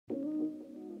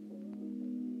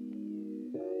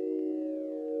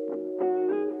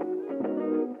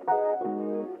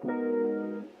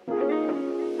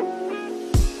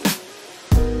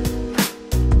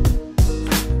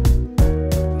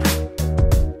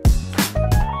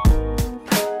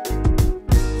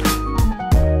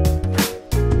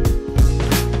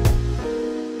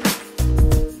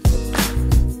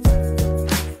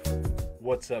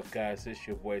What's up, guys? It's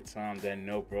your boy Tom, that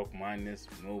no broke mindness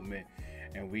movement,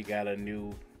 and we got a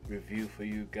new review for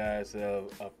you guys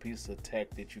of a piece of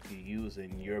tech that you can use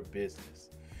in your business.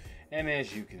 And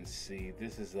as you can see,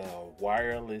 this is a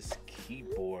wireless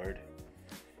keyboard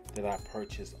that I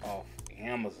purchased off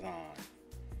Amazon.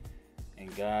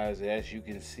 And guys, as you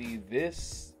can see,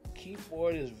 this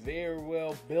keyboard is very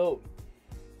well built.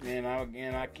 And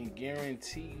I can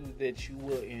guarantee you that you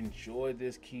will enjoy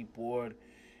this keyboard.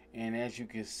 And as you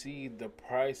can see, the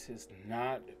price is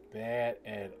not bad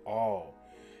at all.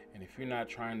 And if you're not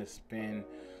trying to spend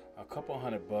a couple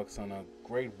 $100 on a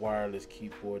great wireless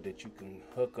keyboard that you can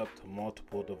hook up to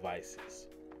multiple devices.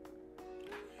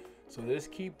 So this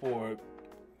keyboard,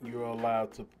 you're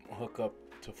allowed to hook up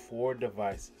to 4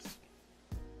 devices.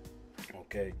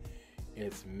 Okay,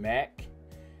 it's Mac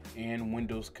and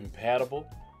Windows compatible.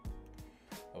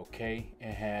 Okay,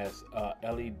 it has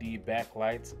LED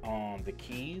backlights on the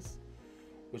keys,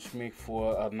 which make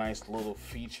for a nice little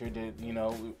feature that, you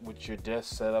know, with your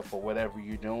desk setup or whatever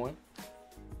you're doing.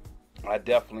 I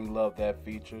definitely love that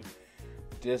feature.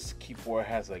 This keyboard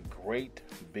has a great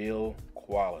build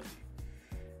quality.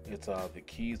 It's the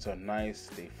keys are nice,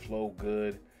 they flow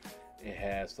good. It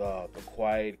has the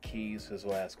quiet keys as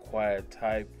well as quiet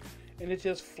type, and it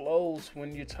just flows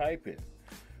when you're typing.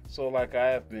 So like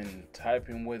I have been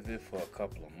typing with it for a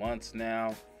couple of months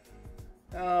now.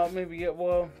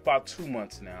 About 2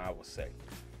 months now, I would say.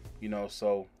 You know,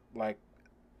 so like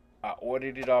I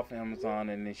ordered it off Amazon,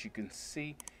 and as you can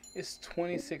see, it's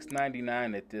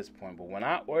 $26.99 at this point. But when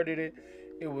I ordered it,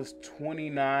 it was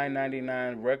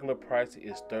 $29.99. Regular price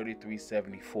is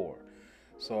 $33.74.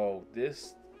 So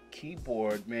this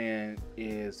keyboard, man,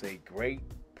 is a great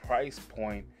price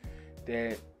point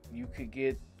that you could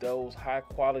get those high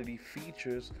quality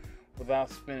features without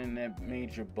spending that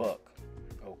major buck.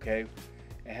 Okay,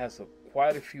 it has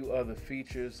quite a few other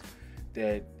features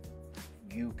that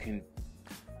you can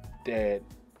it's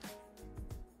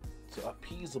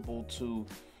appeasable to,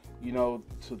 you know,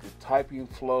 to the typing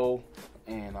flow.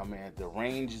 And I mean, the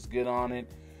range is good on it.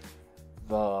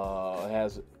 It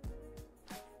has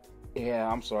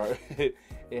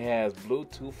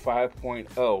Bluetooth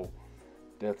 5.0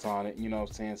 that's on it, you know what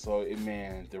I'm saying? So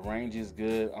the range is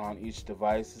good on each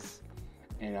devices.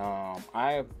 And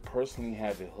I personally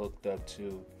have it hooked up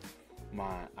to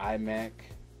my iMac,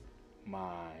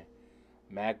 my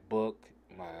MacBook,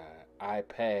 my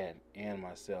iPad, and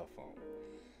my cell phone.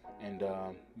 And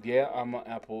I'm an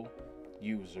Apple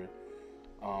user.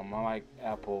 I like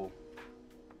Apple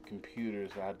computers.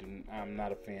 I'm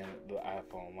not a fan of the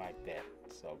iPhone like that.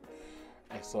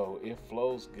 So it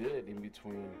flows good in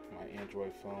between my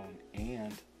Android phone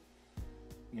and,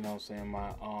 you know what I'm saying,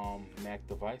 my Mac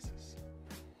devices.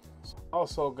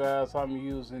 Also, guys, I'm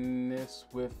using this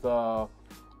with the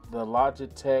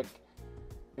Logitech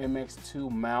MX2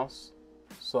 mouse.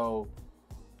 So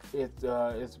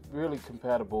it's really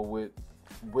compatible with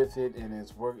it, and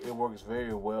it works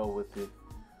very well with it.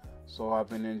 So I've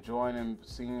been enjoying and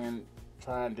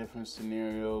trying different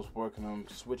scenarios, working on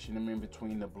switching them in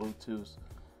between the Bluetooths,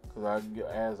 because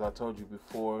as I told you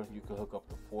before, you can hook up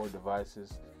to 4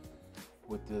 devices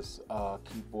with this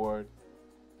keyboard.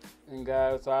 And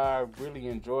guys, I'm really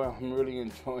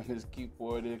enjoying this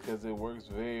keyboard because it works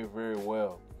very, very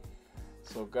well.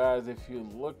 So guys, if you're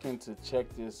looking to check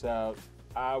this out,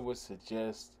 I would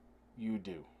suggest you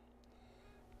do,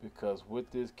 because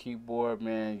with this keyboard,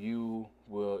 man, you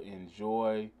will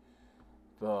enjoy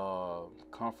the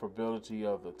comfortability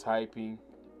of the typing,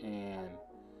 and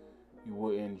you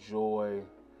will enjoy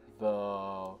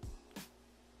the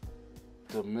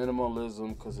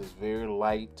minimalism, because it's very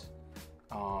light.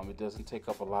 It doesn't take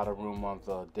up a lot of room on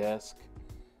the desk.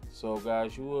 So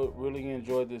guys, you will really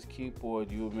enjoy this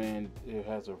keyboard. It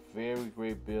has a very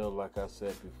great build, like I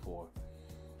said before.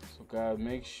 So guys,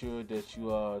 make sure that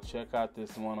you check out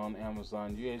this one on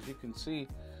Amazon. As you can see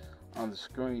on the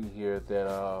screen here, that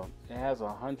it has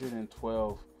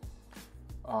 112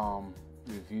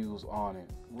 reviews on it,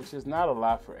 which is not a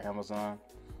lot for Amazon,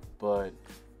 but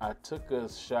I took a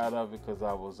shot of it because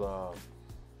I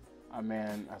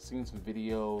seen some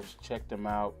videos, checked them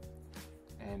out,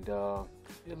 and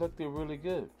it looked really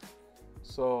good.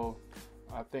 So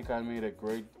I think I made a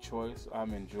great choice.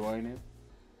 I'm enjoying it,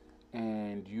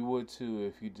 and you would too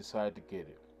if you decide to get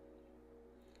it.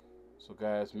 So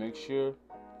guys, make sure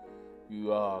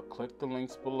you click the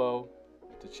links below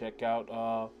to check out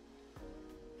the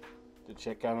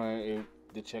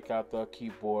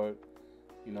keyboard.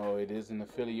 You know, it is an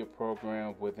affiliate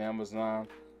program with Amazon.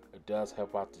 It does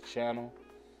help out the channel,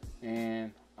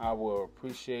 and I will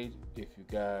appreciate if you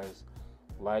guys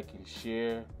like and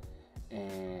share,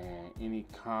 And any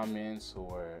comments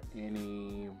or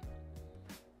any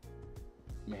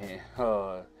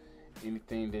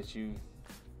anything that you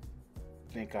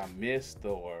think I missed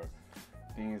or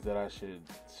things that I should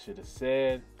have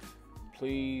said,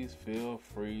 please feel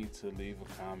free to leave a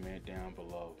comment down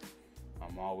below.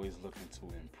 I'm always looking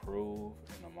to improve,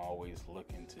 and I'm always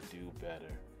looking to do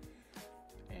better.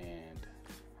 And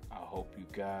I hope you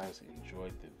guys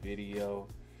enjoyed the video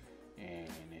and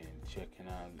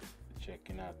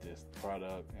checking out this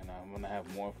product. And I'm gonna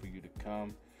have more for you to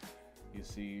come. You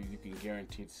see, you can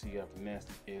guarantee to see up next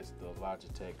is the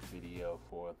Logitech video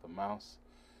for the mouse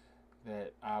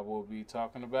that I will be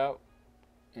talking about,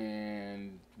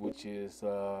 and which is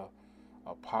a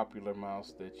popular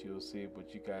mouse that you'll see,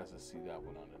 but you guys will see that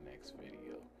one on the next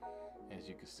video, as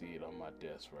you can see it on my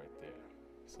desk right there.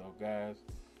 So guys,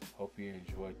 hope you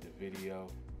enjoyed the video.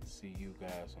 See you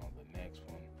guys on the next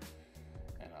one,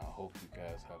 and I hope you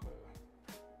guys have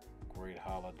a great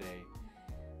holiday.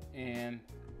 And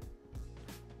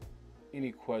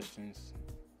any questions,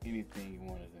 anything you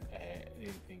wanted to add,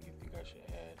 anything you think I should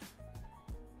add,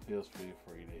 feel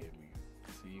free to hit me.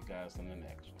 See you guys on the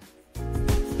next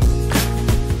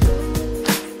one.